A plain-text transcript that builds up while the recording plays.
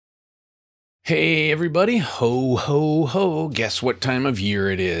Hey everybody, ho ho ho, guess what time of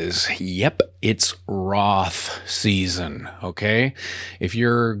year it is? Yep, it's Roth season, okay? If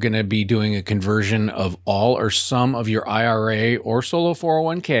you're going to be doing a conversion of all or some of your IRA or solo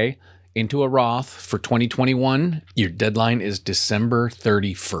 401k into a Roth for 2021, your deadline is December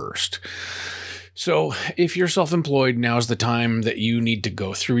 31st. So if you're self-employed, now's the time that you need to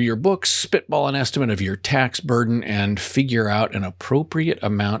go through your books, spitball an estimate of your tax burden, and figure out an appropriate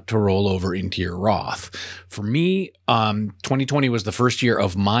amount to roll over into your Roth. For me, 2020 was the first year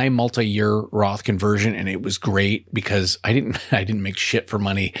of my multi-year Roth conversion, and it was great because I didn't make shit for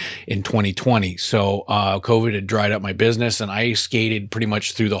money in 2020. So COVID had dried up my business, and I skated pretty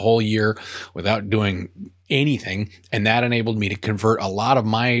much through the whole year without doing anything, and that enabled me to convert a lot of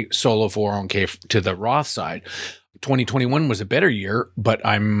my solo 401k to the Roth side. 2021 was a better year, but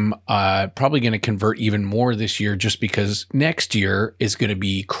I'm probably going to convert even more this year just because next year is going to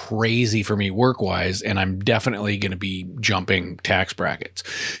be crazy for me work-wise, and I'm definitely going to be jumping tax brackets.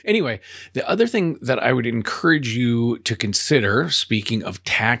 Anyway, the other thing that I would encourage you to consider, speaking of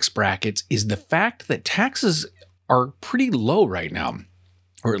tax brackets, is the fact that taxes are pretty low right now,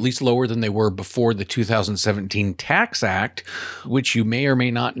 or at least lower than they were before the 2017 Tax Act, which you may or may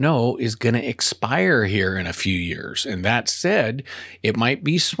not know is going to expire here in a few years. And that said, it might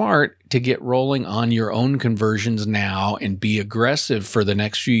be smart to get rolling on your own conversions now and be aggressive for the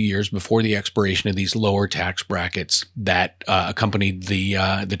next few years before the expiration of these lower tax brackets that accompanied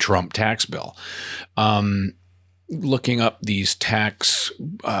the Trump tax bill. Looking up these tax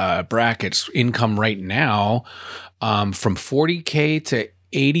brackets, income right now from 40K to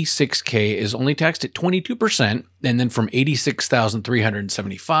 86K is only taxed at 22%, and then from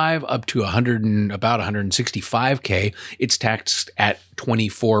 86,375 up to about 165K, it's taxed at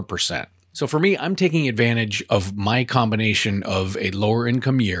 24%. So for me, I'm taking advantage of my combination of a lower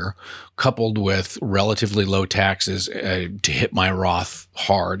income year coupled with relatively low taxes to hit my Roth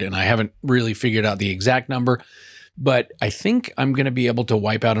hard, and I haven't really figured out the exact number. But I think I'm going to be able to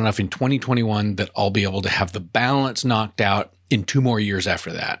wipe out enough in 2021 that I'll be able to have the balance knocked out in 2 more years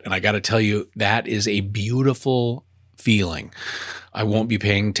after that. And I got to tell you, that is a beautiful feeling. I won't be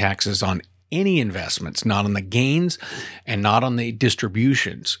paying taxes on any investments, not on the gains and not on the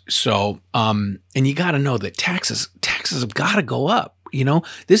distributions. So, and you got to know that taxes have got to go up. You know,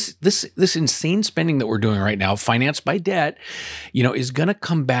 this insane spending that we're doing right now, financed by debt, is going to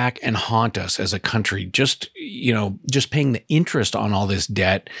come back and haunt us as a country. Just paying the interest on all this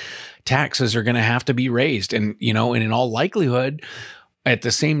debt, taxes are going to have to be raised. And, and in all likelihood, at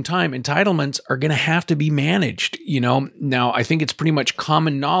the same time, entitlements are going to have to be managed. Now I think it's pretty much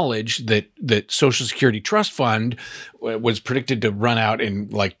common knowledge that Social Security Trust Fund was predicted to run out in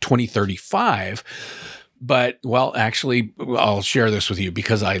like 2035. But, well, actually, I'll share this with you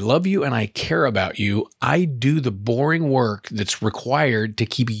because I love you and I care about you. I do the boring work that's required to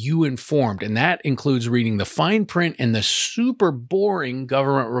keep you informed. And that includes reading the fine print and the super boring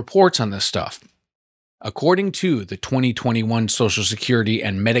government reports on this stuff. According to the 2021 Social Security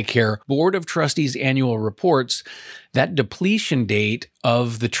and Medicare Board of Trustees annual reports, that depletion date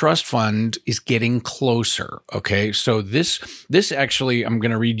of the trust fund is getting closer. Okay, so this actually, I'm going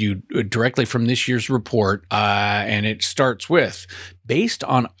to read you directly from this year's report, and it starts with, based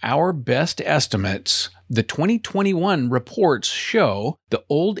on our best estimates, the 2021 reports show the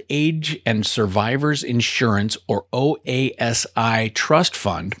Old Age and Survivors Insurance, or OASI Trust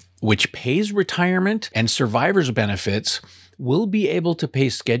Fund, which pays retirement and survivors benefits, will be able to pay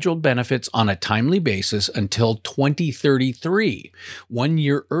scheduled benefits on a timely basis until 2033, 1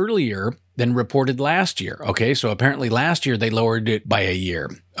 year earlier than reported last year. Okay, so apparently last year they lowered it by a year.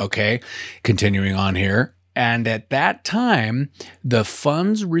 Okay, continuing on here. And at that time, the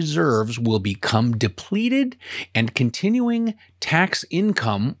fund's reserves will become depleted and continuing tax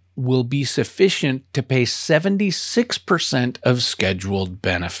income will be sufficient to pay 76% of scheduled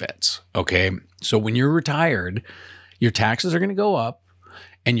benefits. Okay, so when you're retired, your taxes are going to go up,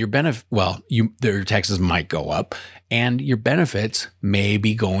 and your your taxes might go up, and your benefits may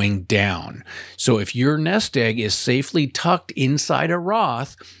be going down. So if your nest egg is safely tucked inside a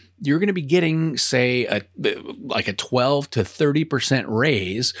Roth, you're going to be getting, say, like a 12 to 30%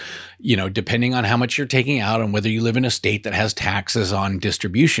 raise, depending on how much you're taking out and whether you live in a state that has taxes on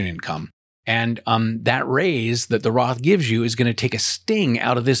distribution income. And that raise that the Roth gives you is going to take a sting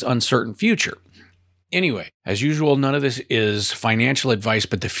out of this uncertain future. Anyway, as usual, none of this is financial advice,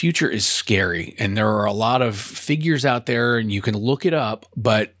 but the future is scary. And there are a lot of figures out there, and you can look it up.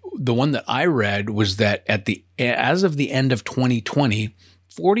 But the one that I read was that as of the end of 2020,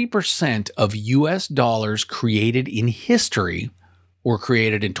 40% of US dollars created in history were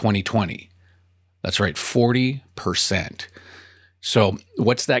created in 2020. That's right, 40%. So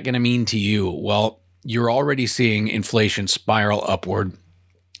what's that going to mean to you? Well, you're already seeing inflation spiral upward.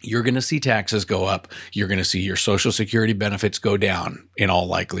 You're going to see taxes go up. You're going to see your Social Security benefits go down in all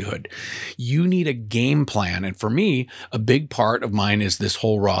likelihood. You need a game plan. And for me, a big part of mine is this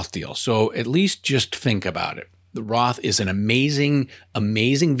whole Roth deal. So at least just think about it. The Roth is an amazing,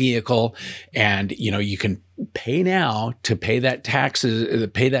 amazing vehicle. And, you can pay now to pay that tax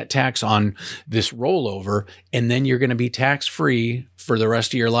on this rollover. And then you're going to be tax free for the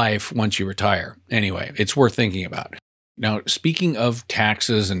rest of your life once you retire. Anyway, it's worth thinking about. Now, speaking of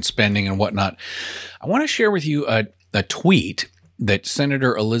taxes and spending and whatnot, I want to share with you a tweet that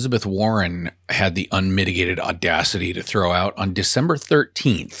Senator Elizabeth Warren had the unmitigated audacity to throw out on December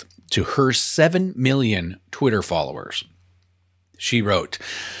 13th to her 7 million Twitter followers. She wrote,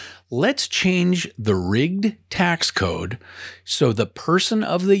 "Let's change the rigged tax code so the person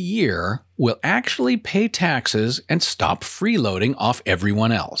of the year will actually pay taxes and stop freeloading off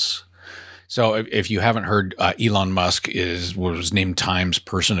everyone else." So if you haven't heard, Elon Musk was named Time's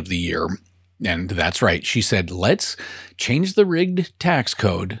Person of the Year. And that's right. She said, let's change the rigged tax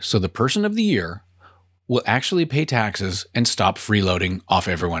code so the person of the year will actually pay taxes and stop freeloading off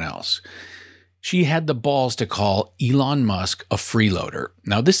everyone else. She had the balls to call Elon Musk a freeloader.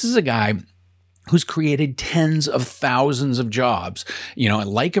 Now, this is a guy who's created tens of thousands of jobs.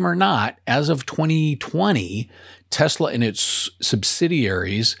 Like him or not, as of 2020, Tesla and its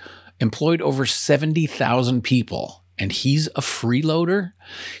subsidiaries employed over 70,000 people, and he's a freeloader.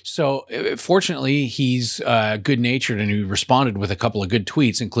 So fortunately, he's good-natured, and he responded with a couple of good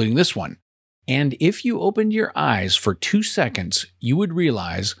tweets, including this one. "And if you opened your eyes for 2 seconds, you would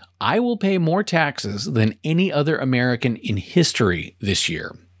realize I will pay more taxes than any other American in history this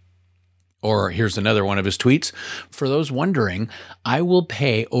year." Or here's another one of his tweets. "For those wondering, I will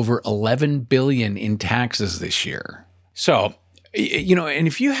pay over $11 billion in taxes this year." So, and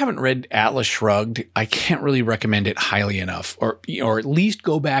if you haven't read Atlas Shrugged, I can't really recommend it highly enough, or at least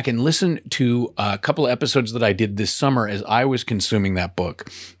go back and listen to a couple of episodes that I did this summer as I was consuming that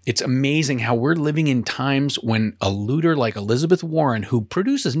book. It's amazing how we're living in times when a looter like Elizabeth Warren, who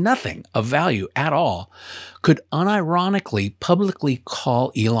produces nothing of value at all, could unironically publicly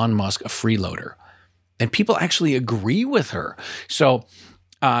call Elon Musk a freeloader. And people actually agree with her. So,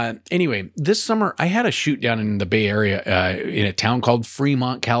 anyway, this summer I had a shoot down in the Bay Area in a town called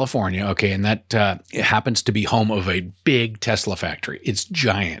Fremont, California. Okay, and that it happens to be home of a big Tesla factory. It's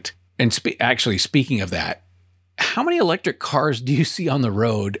giant. And actually, speaking of that, how many electric cars do you see on the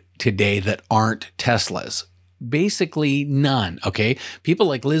road today that aren't Teslas? Basically none, okay? People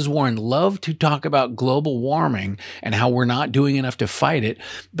like Liz Warren love to talk about global warming and how we're not doing enough to fight it.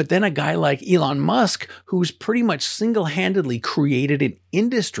 But then a guy like Elon Musk, who's pretty much single-handedly created an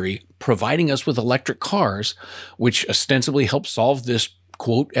industry providing us with electric cars, which ostensibly help solve this,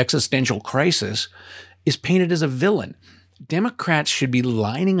 quote, existential crisis, is painted as a villain. Democrats should be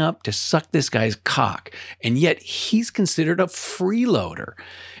lining up to suck this guy's cock, and yet he's considered a freeloader.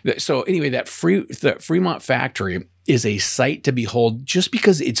 So anyway, the Fremont factory is a sight to behold just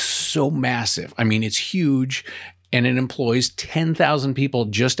because it's so massive. I mean, it's huge, and it employs 10,000 people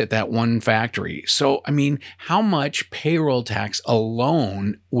just at that one factory. So, I mean, how much payroll tax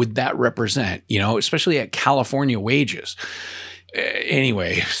alone would that represent, especially at California wages?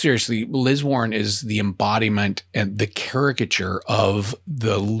 Anyway, seriously, Liz Warren is the embodiment and the caricature of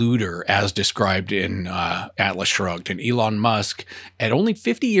the looter as described in Atlas Shrugged. And Elon Musk, at only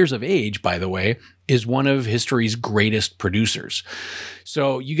 50 years of age, by the way, is one of history's greatest producers.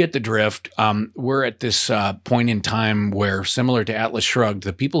 So you get the drift. We're at this point in time where, similar to Atlas Shrugged,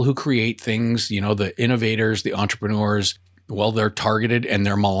 the people who create things, the innovators, the entrepreneurs, well, they're targeted and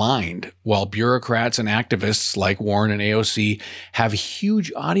they're maligned, while bureaucrats and activists like Warren and AOC have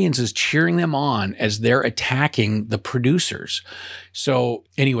huge audiences cheering them on as they're attacking the producers. So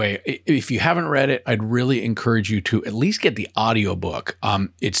anyway, if you haven't read it, I'd really encourage you to at least get the audiobook.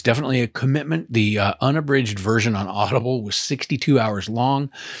 It's definitely a commitment. The unabridged version on Audible was 62 hours long,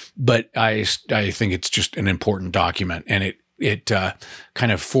 but I think it's just an important document, and it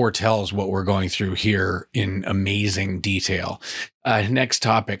kind of foretells what we're going through here in amazing detail. Next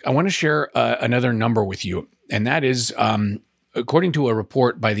topic, I want to share another number with you, and that is, according to a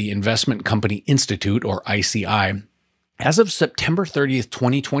report by the Investment Company Institute, or ICI, as of September 30th,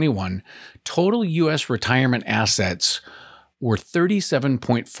 2021, total U.S. retirement assets were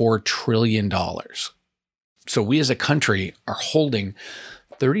 $37.4 trillion. So we as a country are holding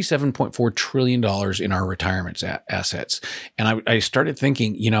 $37.4 trillion in our retirement assets. And I started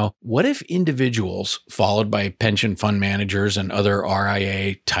thinking, what if individuals, followed by pension fund managers and other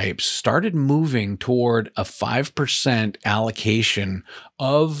RIA types, started moving toward a 5% allocation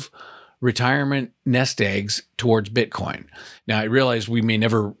of retirement nest eggs towards Bitcoin? Now, I realize we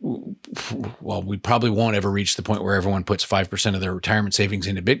probably won't ever reach the point where everyone puts 5% of their retirement savings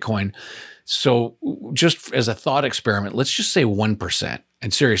into Bitcoin. So just as a thought experiment, let's just say 1%.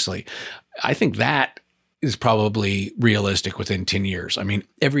 And seriously, I think that is probably realistic within 10 years. I mean,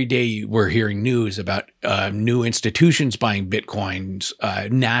 every day we're hearing news about new institutions buying Bitcoins,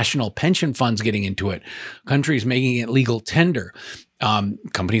 national pension funds getting into it, countries making it legal tender,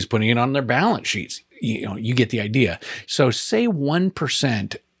 companies putting it on their balance sheets. You get the idea. So say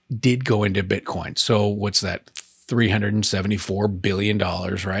 1% did go into Bitcoin. So what's that? $374 billion,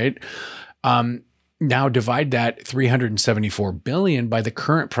 right? Now divide that 374 billion by the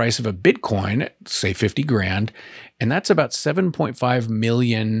current price of a Bitcoin, say 50 grand, and that's about 7.5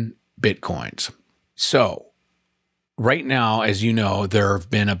 million Bitcoins. So right now, as you know, there have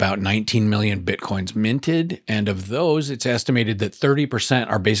been about 19 million Bitcoins minted. And of those, it's estimated that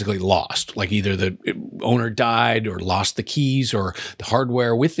 30% are basically lost. Like either the owner died or lost the keys, or the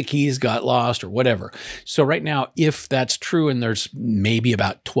hardware with the keys got lost, or whatever. So right now, if that's true, and there's maybe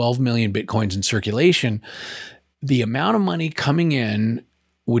about 12 million Bitcoins in circulation, the amount of money coming in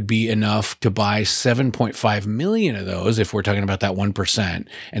would be enough to buy 7.5 million of those, if we're talking about that 1%.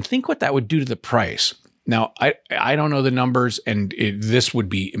 And think what that would do to the price. Now, I don't know the numbers, and this would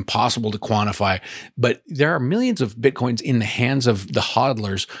be impossible to quantify, but there are millions of Bitcoins in the hands of the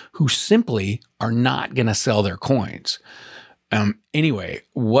hodlers who simply are not going to sell their coins. Anyway,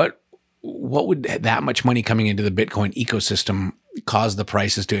 what would that much money coming into the Bitcoin ecosystem cause the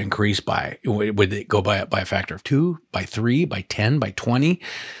prices to increase by? Would it go by a factor of 2, by 3, by 10, by 20?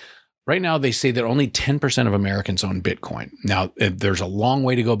 Right now, they say that only 10% of Americans own Bitcoin. Now, there's a long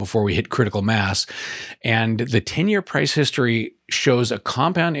way to go before we hit critical mass. And the 10-year price history shows a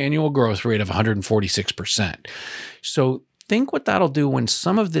compound annual growth rate of 146%. So think what that'll do when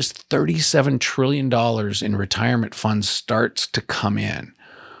some of this $37 trillion in retirement funds starts to come in,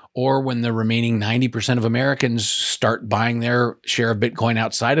 or when the remaining 90% of Americans start buying their share of Bitcoin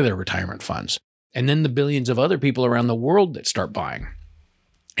outside of their retirement funds, and then the billions of other people around the world that start buying.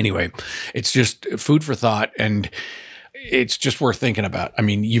 Anyway, it's just food for thought, and it's just worth thinking about. I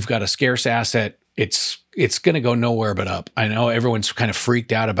mean, you've got a scarce asset. It's going to go nowhere but up. I know everyone's kind of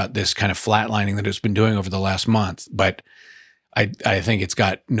freaked out about this kind of flatlining that it's been doing over the last month, but I think it's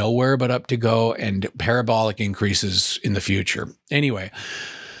got nowhere but up to go, and parabolic increases in the future. Anyway,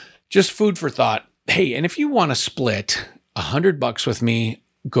 just food for thought. Hey, and if you want to split $100 with me,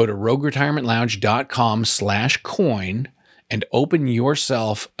 go to rogueretirementlounge.com/coin and open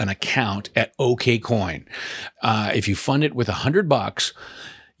yourself an account at OKCoin. If you fund it with $100,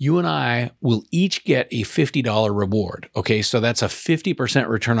 you and I will each get a $50 reward. Okay, so that's a 50%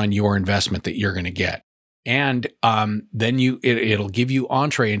 return on your investment that you're going to get. And then it'll give you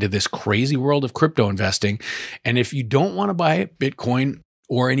entree into this crazy world of crypto investing. And if you don't want to buy Bitcoin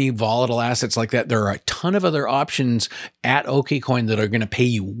or any volatile assets like that, there are a ton of other options at OKCoin that are going to pay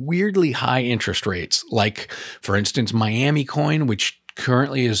you weirdly high interest rates. Like, for instance, Miami Coin, which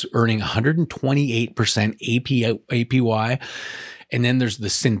currently is earning 128% APY. And then there's the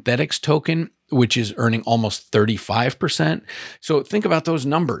Synthetics token, which is earning almost 35%. So think about those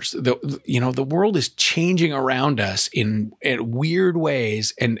numbers. The world is changing around us in weird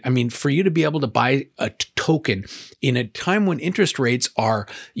ways. And I mean, for you to be able to buy a token in a time when interest rates are,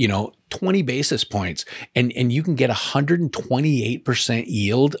 20 basis points, and you can get 128%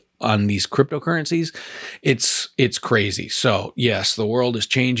 yield on these cryptocurrencies, it's crazy. So yes, the world is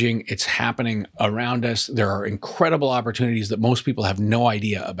changing. It's happening around us. There are incredible opportunities that most people have no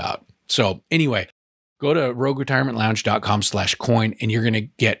idea about. So anyway, go to rogueretirementlounge.com/coin and you're going to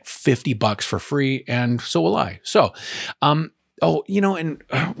get $50 for free. And so will I. So, and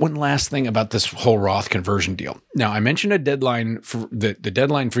one last thing about this whole Roth conversion deal. Now, I mentioned a deadline for the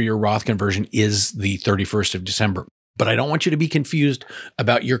deadline for your Roth conversion is the 31st of December, but I don't want you to be confused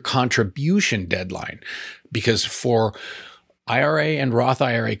about your contribution deadline, because for IRA and Roth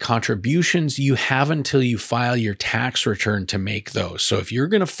IRA contributions, you have until you file your tax return to make those. So if you're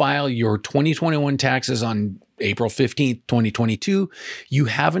going to file your 2021 taxes on April 15th, 2022, you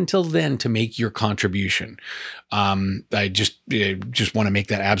have until then to make your contribution. I just want to make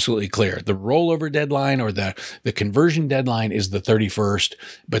that absolutely clear. The rollover deadline or the conversion deadline is the 31st,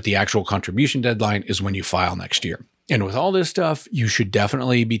 but the actual contribution deadline is when you file next year. And with all this stuff, you should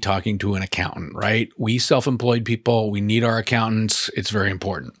definitely be talking to an accountant, right? We self-employed people, we need our accountants. It's very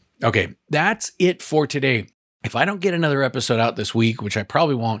important. Okay, that's it for today. If I don't get another episode out this week, which I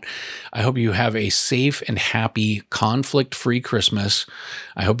probably won't, I hope you have a safe and happy, conflict-free Christmas.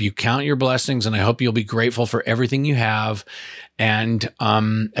 I hope you count your blessings, and I hope you'll be grateful for everything you have. And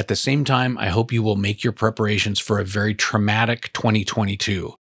at the same time, I hope you will make your preparations for a very traumatic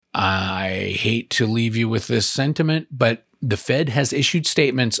 2022. I hate to leave you with this sentiment, but the Fed has issued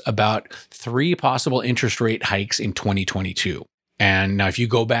statements about 3 possible interest rate hikes in 2022. And now if you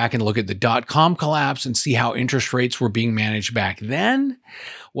go back and look at the dot-com collapse and see how interest rates were being managed back then,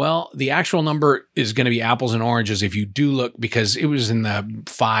 well, the actual number is going to be apples and oranges if you do look, because it was in the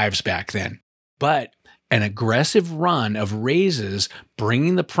 5s back then. But an aggressive run of raises,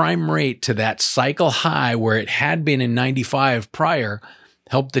 bringing the prime rate to that cycle high where it had been in 95 prior,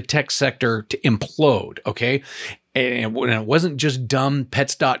 helped the tech sector to implode, okay? And it wasn't just dumb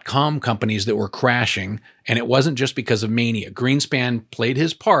Pets.com companies that were crashing, and it wasn't just because of mania. Greenspan played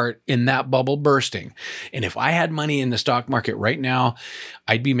his part in that bubble bursting. And if I had money in the stock market right now,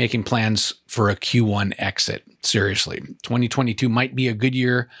 I'd be making plans for a Q1 exit. Seriously, 2022 might be a good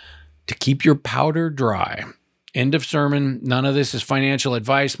year to keep your powder dry. End of sermon. None of this is financial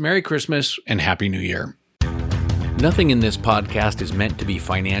advice. Merry Christmas and Happy New Year. Nothing in this podcast is meant to be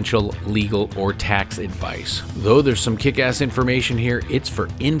financial, legal, or tax advice. Though there's some kick-ass information here, it's for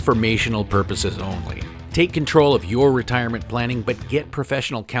informational purposes only. Take control of your retirement planning, but get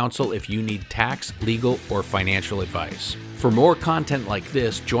professional counsel if you need tax, legal, or financial advice. For more content like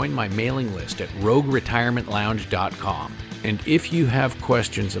this, join my mailing list at rogueretirementlounge.com. And if you have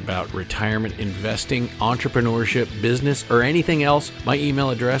questions about retirement investing, entrepreneurship, business, or anything else, my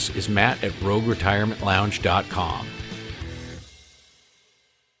email address is matt@rogueretirementlounge.com.